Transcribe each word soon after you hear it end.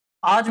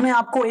आज मैं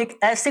आपको एक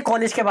ऐसे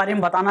कॉलेज के बारे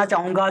में बताना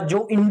चाहूंगा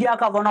जो इंडिया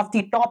का one of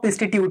the top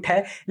institute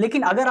है,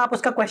 लेकिन अगर आप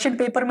उसका क्वेश्चन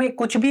पेपर में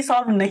कुछ भी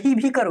सॉल्व नहीं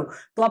भी करो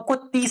तो आपको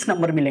 30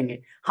 नंबर मिलेंगे।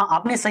 हाँ,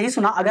 आपने सही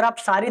सुना, अगर आप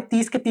सारे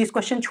 30 के 30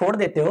 क्वेश्चन छोड़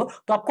देते हो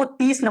तो आपको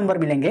 30 नंबर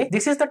मिलेंगे।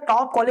 This is the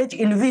top college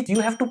in which you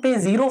have to पे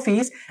जीरो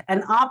फीस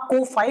एंड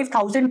आपको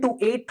 5000 टू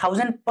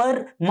 8000 पर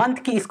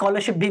मंथ की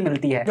स्कॉलरशिप भी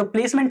मिलती है। जो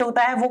प्लेसमेंट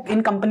होता है वो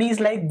इन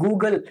companies like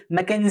Google,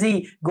 McKenzie,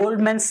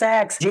 Goldman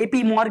सैक्स,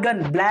 JP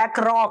Morgan, black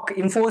rock,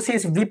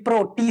 Infosys,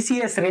 Wipro,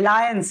 TCS,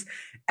 Reliance,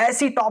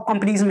 ऐसी टॉप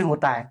कंपनीज में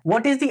होता है।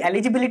 What is the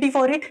eligibility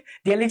for it?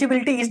 The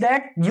eligibility is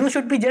that you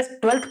should be just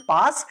 12th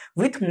pass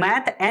with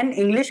math and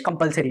English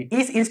compulsory.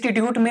 इस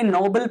institute में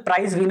Nobel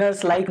prize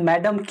winners like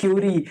madam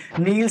Curie,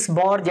 Niels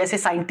Bohr जैसे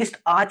scientist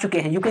आ चुके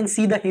हैं। You can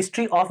see the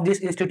history of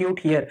this institute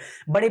here.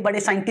 बड़े बड़े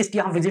scientist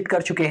यहां visit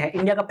कर चुके हैं।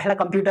 इंडिया का पहला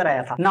कंप्यूटर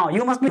आया था। Now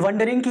you must be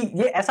wondering कि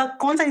ये ऐसा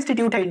कौन सा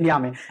इंस्टीट्यूट है इंडिया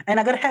में, एंड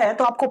अगर है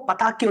तो आपको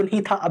पता क्यों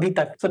नहीं था अभी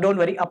तक? सो डोंट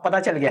वरी, अब पता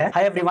चल गया है।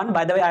 Hi everyone,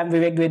 by the way I am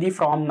Vivek Dwivedi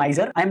from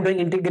niger. I am doing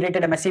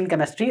integrated MSc in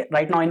chemistry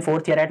right now in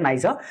 4th year eight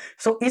niger.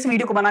 सो इस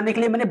वीडियो को बनाने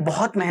के लिए मैंने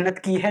बहुत मेहनत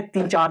की है,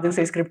 3-4 दिन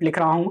से स्क्रिप्ट लिख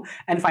रहा हूं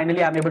and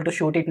finally I am able to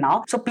shoot it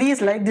now. So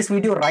please like this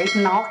video right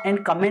now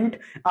and comment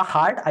a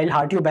heart. I'll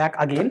heart you back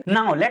again.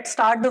 Now let's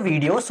start the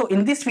video. So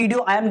in this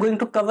video I am going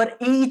to cover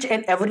each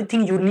and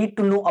everything you need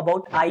to know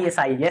about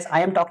ISI. Yes,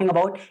 I am talking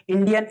about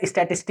Indian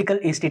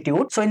Statistical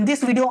Institute. So in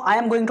this video I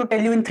am going to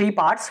tell you in 3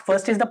 parts.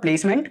 First is the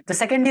placement, the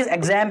second is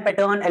exam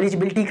pattern,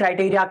 eligibility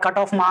criteria,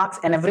 cutoff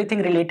marks and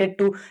everything related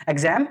to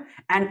exam,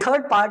 and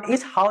third part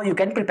is how you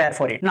can prepare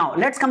for it. Now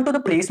let's come to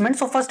the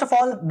placement. So first of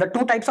all, the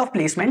 2 types of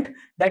placement,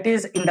 that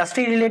is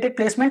industry related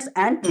placements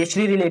and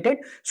PhD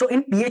related. So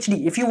in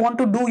PhD, if you want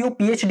to do your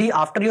PhD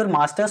after your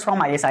masters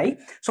from ISI,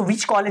 so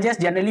which colleges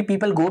generally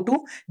people go to?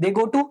 They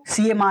go to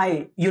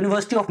CMI,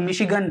 University of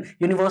Michigan,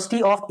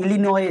 University of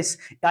Illinois,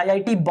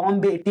 IIT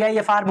Bombay,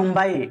 TIFR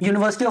Mumbai,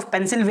 University of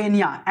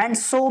Pennsylvania,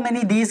 and so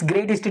many these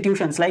great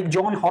institutions like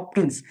John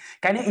Hopkins.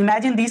 Can you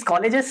imagine these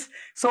colleges?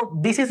 So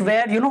this is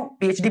where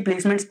PhD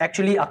placements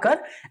actually occur.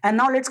 And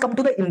now let's come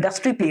to the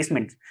industry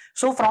placements.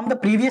 So from the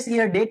previous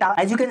year data,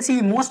 as you can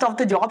see, most of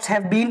the jobs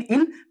have been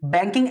in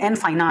banking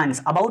and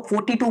finance, about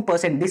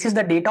 42%. This is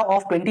the data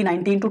of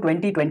 2019 to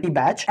 2020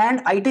 batch,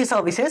 and IT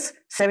services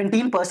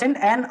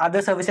 17%, and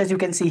other services you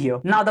can see here.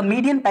 Now the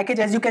median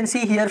package, as you can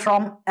see here,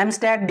 from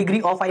MStat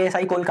degree of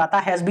ISI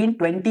Kolkata has been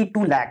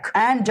 22 lakh,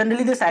 and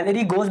generally the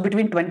salary goes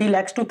between 20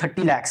 lakhs to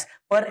 30 lakhs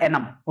per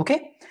annum.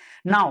 Okay.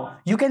 Now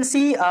you can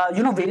see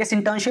various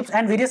internships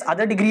and various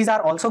other degrees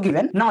are also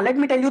given. Now let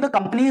me tell you the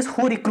companies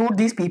who recruit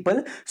these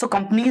people. So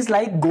companies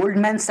like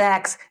Goldman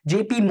Sachs,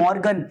 JP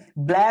Morgan,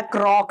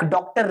 BlackRock,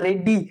 Dr.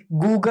 Reddy,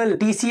 Google,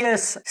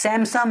 TCS,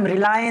 Samsung,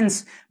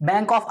 Reliance,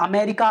 Bank of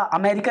America,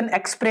 American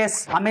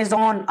Express,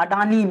 Amazon,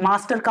 Adani,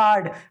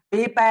 Mastercard,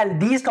 PayPal,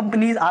 these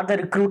companies are the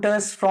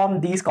recruiters from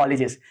these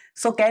colleges.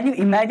 So can you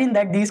imagine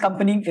that these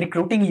companies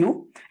recruiting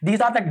you?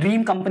 These are the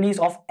dream companies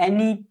of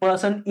any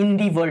person in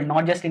the world,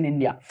 not just in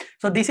India.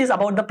 So this is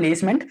about the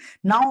placement.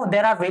 Now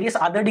there are various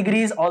other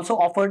degrees also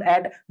offered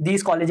at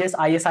these colleges.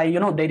 ISI,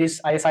 there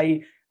is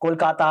ISI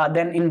Kolkata,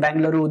 then in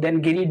Bengaluru,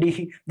 then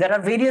Giridih. There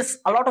are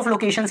a lot of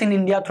locations in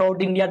India.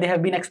 Throughout India they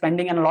have been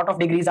expanding, and a lot of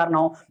degrees are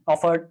now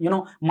offered.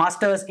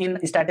 Masters in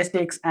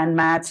statistics and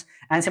maths,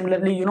 and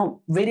similarly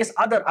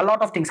a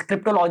lot of things,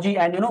 cryptology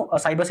and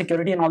cyber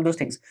security and all those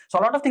things. So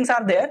a lot of things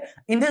are there.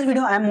 In this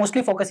video I am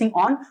mostly focusing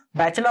on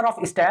Bachelor of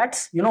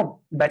Stats,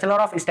 Bachelor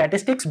of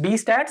Statistics, B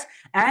Stats,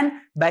 and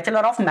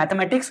Bachelor of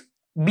Mathematics,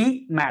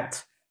 B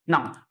Maths.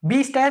 Now,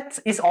 B Stats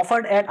is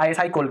offered at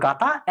ISI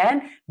Kolkata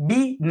and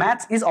B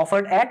Maths is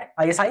offered at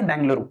ISI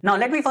Bengaluru. Now,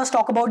 let me first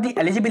talk about the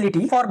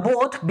eligibility. For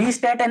both B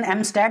Stat and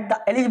M Stat, the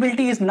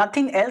eligibility is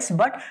nothing else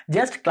but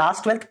just class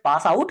 12th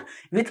pass out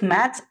with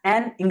maths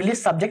and English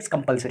subjects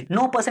compulsory.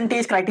 No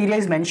percentage criteria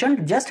is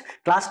mentioned, just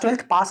class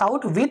 12th pass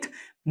out with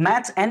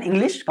maths and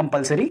English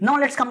compulsory. Now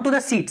let's come to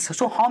the seats.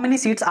 So how many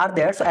seats are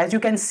there? So as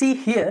you can see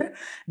here,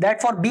 that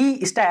for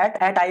B Stat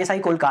at ISI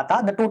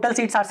Kolkata, the total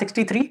seats are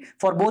 63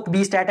 for both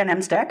B Stat and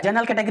M Stat.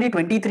 General category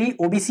 23,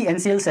 OBC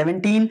NCL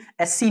 17,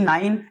 SC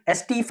 9,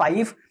 ST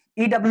 5,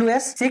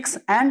 EWS 6,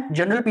 and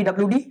general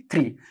PWD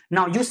 3.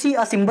 Now you see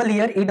a symbol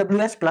here,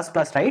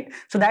 EWS++, right?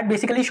 So that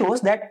basically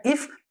shows that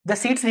if the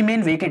seats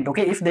remain vacant,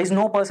 okay, if there is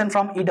no person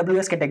from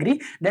EWS category,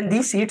 then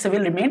these seats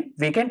will remain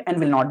vacant and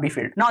will not be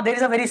filled. Now there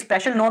is a very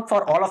special note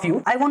for all of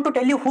you. I want to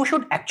tell you who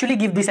should actually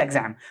give this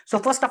exam. So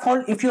first of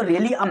all, if you're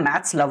really a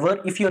maths lover,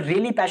 if you're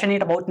really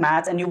passionate about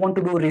maths and you want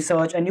to do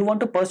research and you want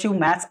to pursue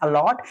maths a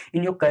lot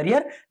in your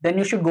career, then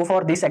you should go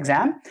for this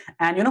exam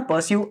and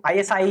pursue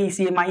ISI,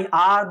 CMI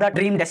are the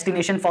dream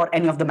destination for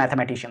any of the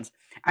mathematicians.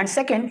 And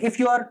second, if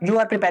you are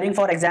preparing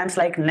for exams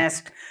like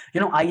NEST,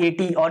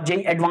 IAT or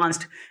JEE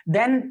Advanced,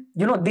 then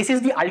this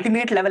is the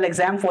ultimate level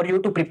exam for you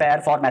to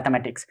prepare for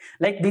mathematics.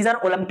 Like these are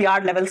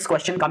Olympiad levels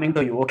question coming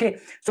to you. Okay,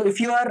 so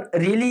if you are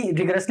really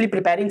rigorously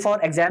preparing for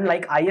exam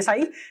like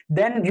ISI,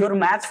 then your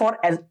maths for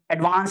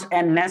Advanced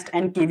and NEST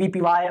and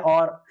KVPY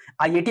or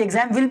IAT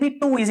exam will be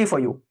too easy for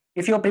you.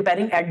 if you're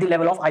preparing at the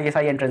level of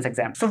ISI entrance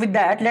exam. So with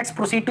that, let's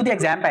proceed to the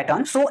exam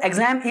pattern. So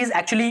exam is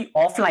actually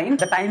offline.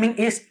 The timing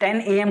is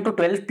 10 a.m. to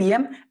 12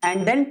 p.m.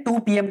 and then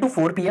 2 p.m. to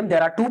 4 p.m.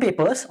 There are two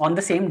papers on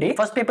the same day.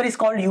 First paper is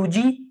called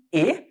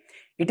UGA.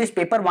 It is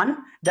paper 1.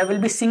 There will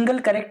be single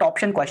correct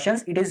option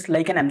questions. It is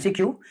like an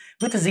MCQ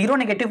with 0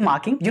 negative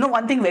marking. You know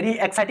one thing very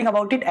exciting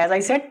about it, as I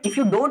said, if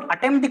you don't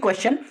attempt the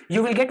question,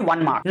 you will get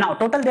 1 mark. Now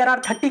total there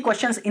are 30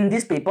 questions in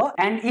this paper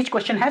and each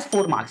question has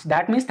 4 marks.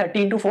 That means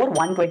 30 into 4,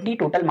 120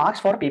 total marks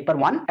for paper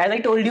 1. As I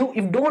told you,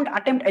 if don't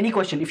attempt any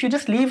question, if you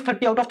just leave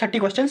 30 out of 30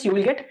 questions, you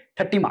will get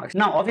 30 marks.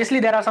 Now obviously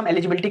there are some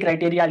eligibility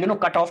criteria,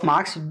 cutoff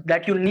marks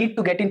that you need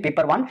to get in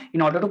paper 1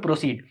 in order to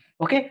proceed.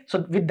 Okay,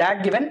 so with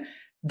that given,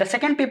 the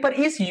second paper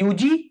is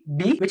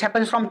UGB, which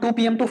happens from 2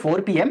 p.m. to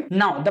 4 p.m.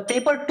 Now, the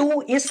paper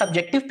 2 is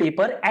subjective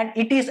paper and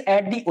it is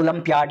at the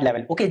Olympiad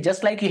level. Okay,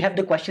 just like you have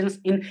the questions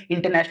in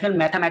international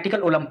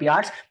mathematical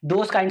Olympiads,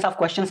 those kinds of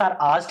questions are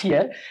asked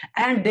here,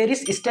 and there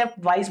is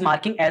step-wise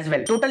marking as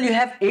well. Total you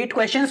have 8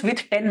 questions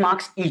with 10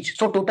 marks each.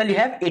 So total you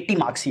have 80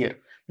 marks here.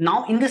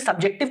 Now in this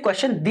subjective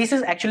question, this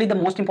is actually the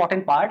most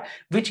important part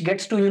which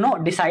gets to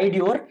decide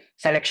your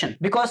selection,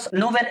 because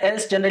nowhere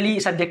else generally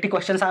subjective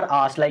questions are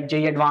asked, like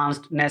JEE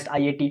Advanced, NEST,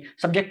 IIT.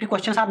 Subjective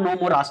questions are no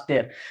more asked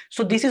there.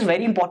 So this is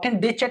very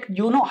important. They check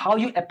how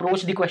you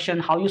approach the question,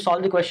 how you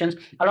solve the questions.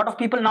 A lot of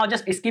people now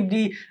just skip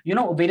the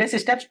various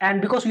steps,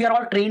 and because we are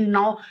all trained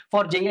now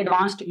for JEE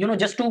Advanced,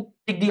 just to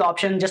pick the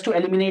option, just to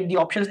eliminate the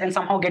options and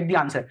somehow get the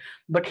answer.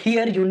 But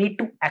here you need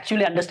to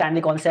actually understand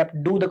the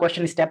concept, do the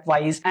question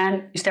stepwise,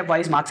 and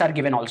stepwise marks are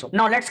given also.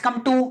 Now let's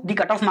come to the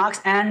cutoff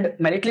marks and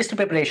merit list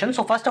preparation.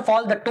 So first of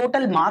all, the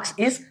total marks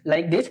is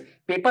like this.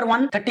 Paper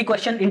 1, 30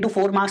 question into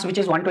 4 marks, which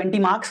is 120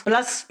 marks,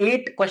 plus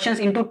 8 questions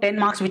into 10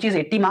 marks, which is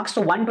 80 marks.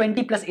 So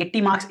 120 plus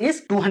 80 marks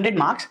is 200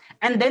 marks.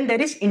 And then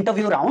there is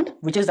interview round,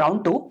 which is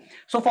round 2.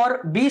 So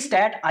for B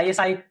Stat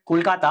ISI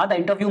Kolkata, the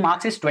interview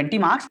marks is 20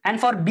 marks. And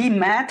for B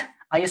Math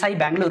ISI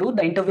Bengaluru,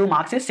 the interview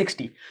marks is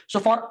 60. So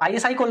for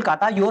ISI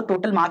Kolkata, your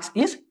total marks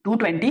is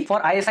 220. For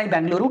ISI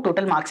Bengaluru,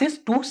 total marks is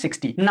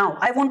 260. Now,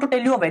 I want to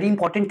tell you a very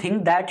important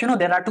thing that,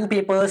 there are two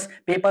papers,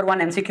 paper 1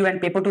 MCQ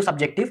and paper 2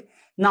 subjective.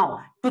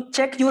 Now, to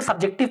check your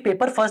subjective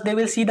paper, first they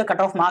will see the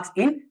cutoff marks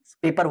in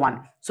paper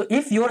 1. So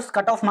if your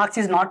cutoff marks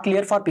is not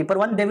clear for paper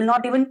 1, they will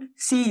not even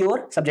see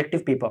your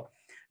subjective paper.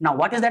 Now,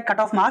 what is that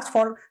cutoff marks?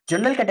 For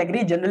general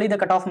category, generally the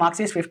cutoff marks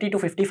is 50 to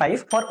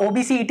 55. For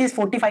OBC, it is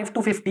 45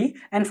 to 50.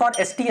 And for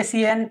ST, SC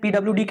and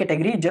PWD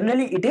category,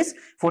 generally it is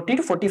 40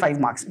 to 45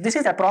 marks. This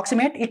is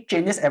approximate. It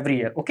changes every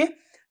year. Okay.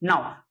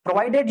 Now,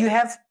 provided you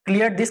have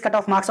cleared this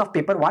cutoff marks of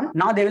paper 1,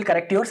 now they will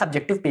correct your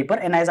subjective paper,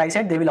 and as I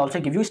said, they will also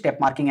give you step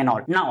marking and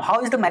all. Now,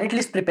 how is the merit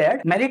list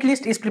prepared? Merit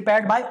list is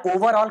prepared by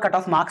overall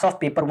cutoff marks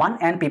of paper 1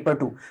 and paper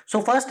 2. So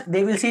first,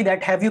 they will see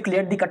that have you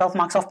cleared the cutoff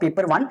marks of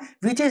paper 1,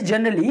 which is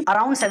generally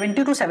around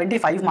 70 to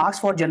 75 marks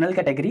for general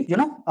category,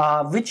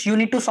 which you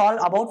need to solve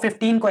about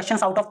 15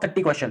 questions out of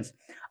 30 questions.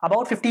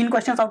 About 15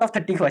 questions out of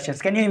 30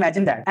 questions. Can you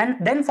imagine that? And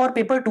then for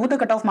paper 2, the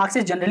cutoff marks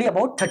is generally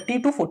about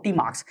 30 to 40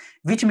 marks,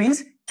 which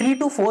means 3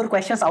 to 4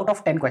 questions out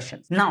of 10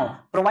 questions. Now,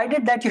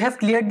 provided that you have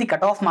cleared the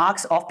cutoff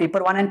marks of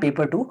paper 1 and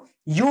paper 2,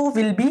 you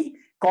will be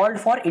called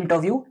for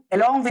interview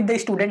along with the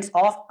students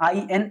of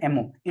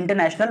INMO,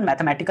 International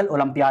Mathematical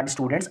Olympiad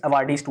students,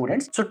 awardee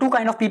students. So two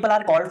kind of people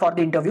are called for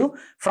the interview,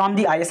 from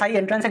the ISI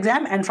entrance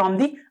exam and from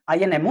the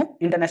INMO,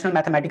 International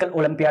Mathematical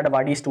Olympiad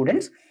awardee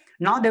students.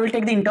 Now they will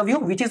take the interview,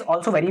 which is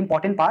also very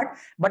important part.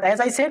 But as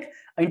I said,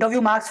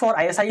 interview marks for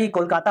ISI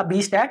Kolkata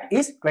B Stat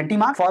is 20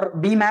 marks. For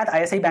B Math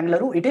ISI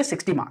Bengaluru, it is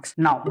 60 marks.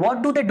 Now,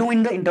 what do they do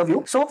in the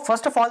interview? So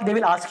first of all, they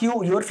will ask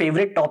you your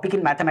favorite topic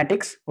in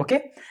mathematics.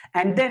 Okay.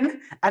 And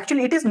then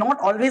actually it is not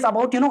always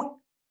about,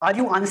 are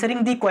you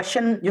answering the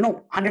question,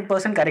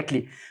 100%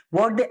 correctly.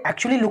 What they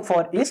actually look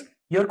for is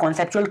your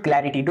conceptual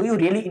clarity. Do you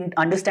really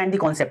understand the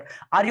concept?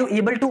 Are you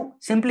able to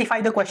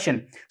simplify the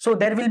question? So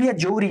there will be a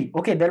jury.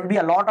 Okay, there will be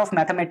a lot of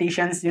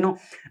mathematicians,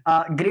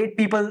 great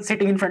people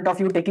sitting in front of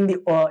you taking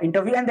the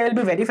interview, and they will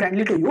be very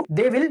friendly to you.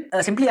 They will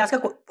simply ask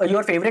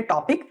your favorite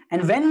topic,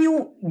 and when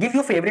you give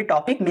your favorite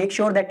topic, make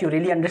sure that you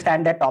really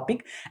understand that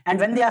topic. And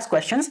when they ask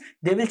questions,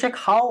 they will check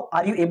how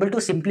are you able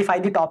to simplify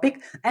the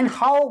topic and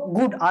how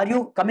good are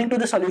you coming to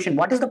the solution.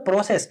 What is the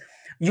process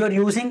you're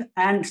using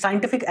and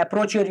scientific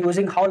approach you're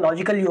using, how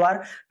logical you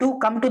are to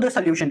come to the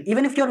solution.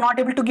 Even if you're not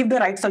able to give the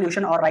right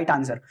solution or right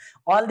answer,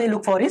 all they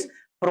look for is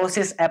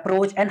process,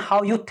 approach, and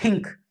how you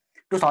think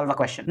to solve a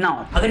question.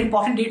 Now, other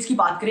important dates की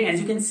बात करें, as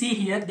you can see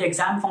here, the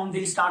exam form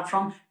will start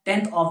from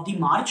 10th of the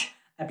March.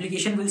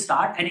 Application will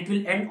start and it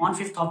will end on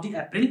 5th of the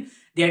April.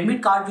 The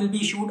admit card will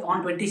be issued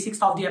on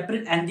 26th of the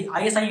April and the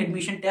ISI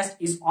admission test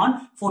is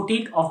on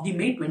 14th of the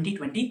May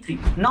 2023.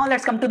 Now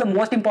let's come to the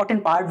most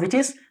important part, which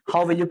is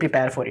how will you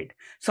prepare for it.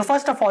 So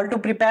first of all, to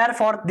prepare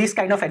for this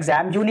kind of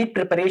exam, you need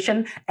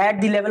preparation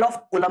at the level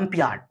of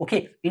Olympiad.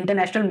 Okay,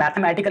 International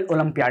Mathematical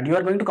Olympiad. You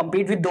are going to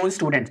compete with those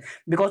students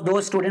because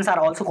those students are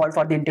also called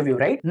for the interview,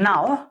 right?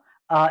 Now,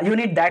 you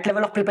need that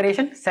level of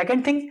preparation.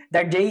 Second thing,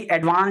 that JEE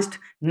Advanced,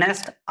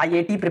 NEST,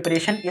 IIT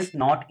preparation is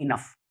not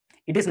enough.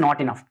 It is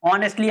not enough.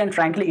 Honestly and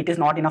frankly, it is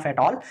not enough at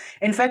all.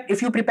 In fact,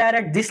 if you prepare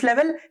at this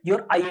level,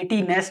 your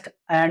IIT NEST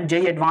and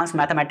JEE Advanced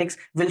Mathematics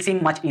will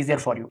seem much easier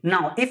for you.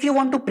 Now, if you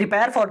want to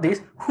prepare for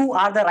this, who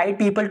are the right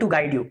people to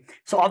guide you?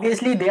 So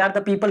obviously, they are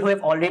the people who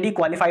have already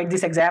qualified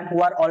this exam,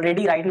 who are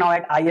already right now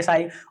at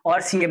ISI or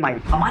CMI.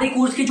 हमारे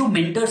course के जो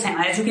mentors हैं,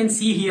 as you can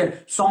see here,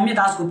 Soumya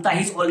Das Gupta,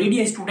 he is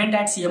already a student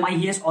at CMI.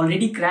 He has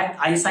already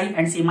cracked ISI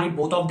and CMI,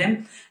 both of them.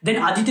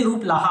 Then Aditya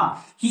Roop Laha,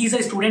 he is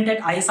a student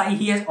at ISI.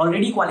 He has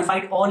already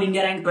qualified All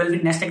India Rank 12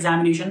 in NEST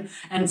examination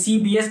and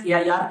CBS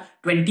AIR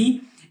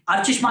 20.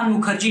 Archishman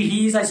Mukherjee,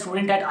 he is a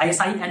student at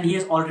ISI and he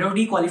has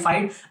already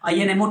qualified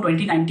INMO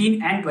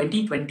 2019 and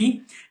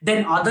 2020.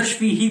 Then Adarsh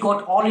V, he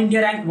got All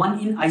India Rank 1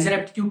 in ISI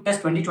Aptitude Test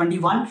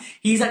 2021.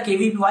 He is a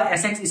KVPY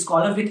SX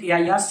scholar with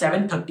AIR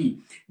 730.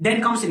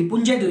 Then comes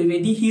Ripunjay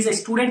Dwivedi, he is a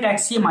student at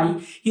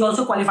CMI. He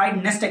also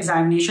qualified NEST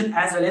examination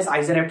as well as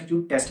ISI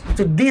Aptitude Test.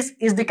 So this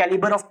is the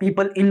caliber of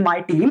people in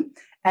my team.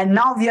 And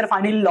now we are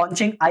finally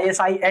launching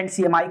ISI and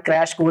CMI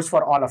crash course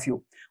for all of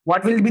you.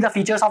 What will be the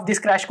features of this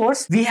crash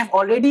course? We have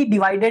already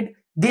divided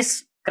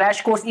this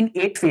crash course in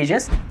 8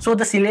 phases. So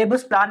the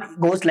syllabus plan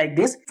goes like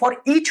this. For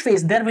each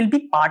phase, there will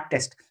be part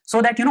test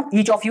so that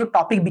each of your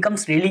topic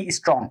becomes really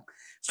strong.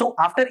 So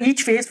after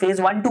each phase, phase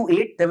 1 to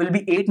 8, there will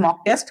be 8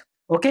 mock tests.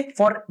 Okay,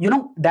 for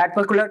that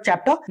particular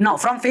chapter. Now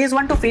from phase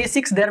 1 to phase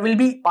 6, there will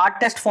be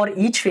part test for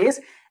each phase.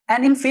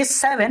 And in phase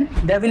 7,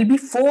 there will be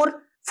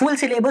 4 full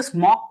syllabus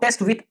mock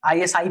test with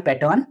ISI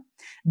pattern.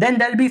 Then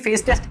there will be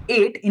phase test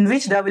 8, in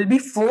which there will be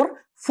 4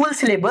 full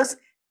syllabus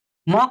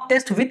mock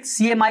test with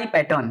CMI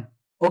pattern.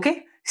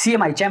 Okay,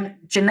 CMI,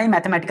 Chennai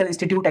Mathematical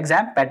Institute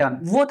exam pattern.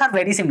 Both are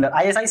very similar.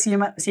 ISI,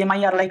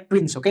 CMI are like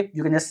twins. Okay,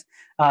 you can just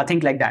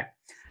think like that.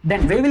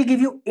 Then we will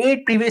give you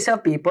 8 previous year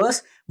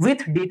papers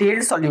with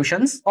detailed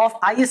solutions of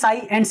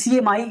ISI and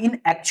CMI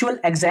in actual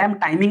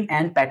exam timing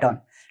and pattern.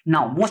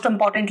 Now, most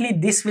importantly,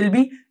 this will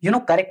be,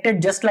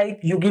 corrected just like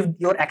you give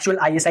your actual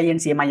ISI and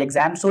CMI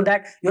exam, so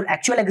that your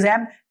actual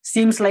exam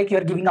seems like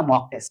you're giving a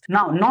mock test.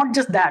 Now, not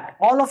just that,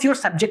 all of your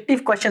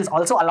subjective questions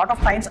also, a lot of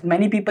times,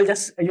 many people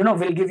just,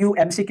 will give you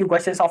MCQ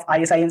questions of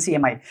ISI and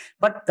CMI.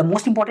 But the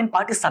most important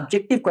part is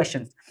subjective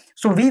questions.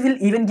 So we will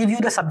even give you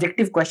the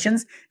subjective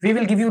questions. We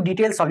will give you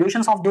detailed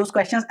solutions of those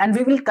questions, and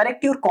we will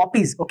correct your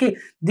copies. Okay,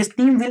 this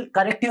team will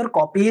correct your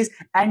copies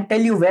and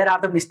tell you where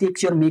are the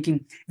mistakes you're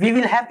making. We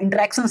will have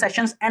interaction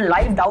sessions and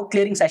live doubt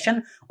clearing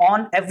session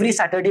on every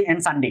Saturday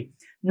and Sunday.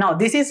 Now,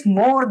 this is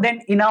more than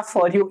enough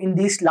for you in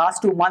these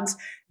last 2 months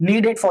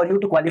needed for you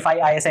to qualify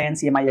ISI and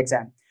CMI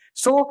exam.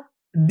 So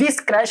this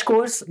crash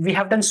course, we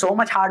have done so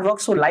much hard work.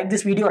 So like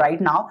this video right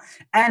now.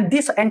 And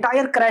this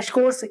entire crash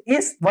course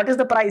is, what is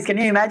the price? Can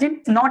you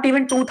imagine? Not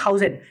even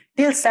 2,000.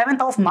 Till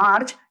 7th of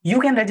March, you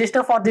can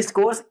register for this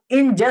course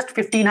in just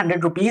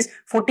 1,500 rupees,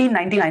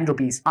 1,499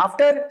 rupees.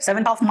 After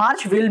 7th of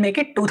March, we will make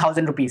it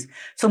 2,000 rupees.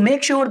 So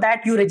make sure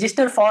that you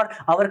register for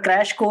our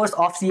crash course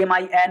of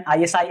CMI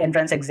and ISI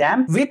entrance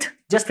exam with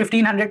just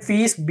 1,500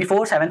 fees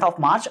before 7th of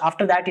March.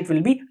 After that, it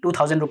will be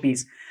 2,000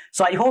 rupees.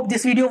 So I hope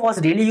this video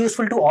was really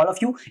useful to all of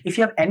you. If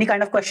you have any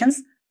kind of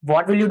questions,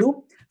 what will you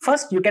do?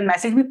 First, you can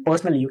message me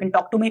personally. You can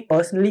talk to me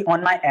personally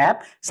on my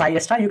app,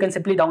 Sciastra. You can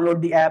simply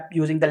download the app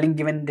using the link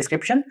given in the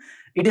description.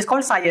 It is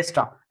called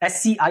Sciastra,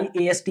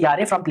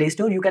 SCIASTRA from Play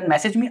Store. You can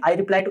message me. I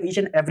reply to each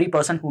and every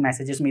person who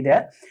messages me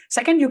there.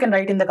 Second, you can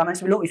write in the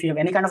comments below if you have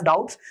any kind of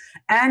doubts.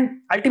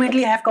 And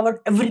ultimately, I have covered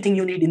everything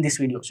you need in this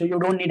video. So you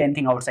don't need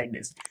anything outside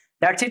this.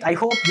 That's it. I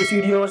hope this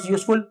video was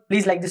useful.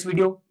 Please like this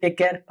video. Take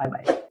care.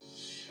 Bye-bye.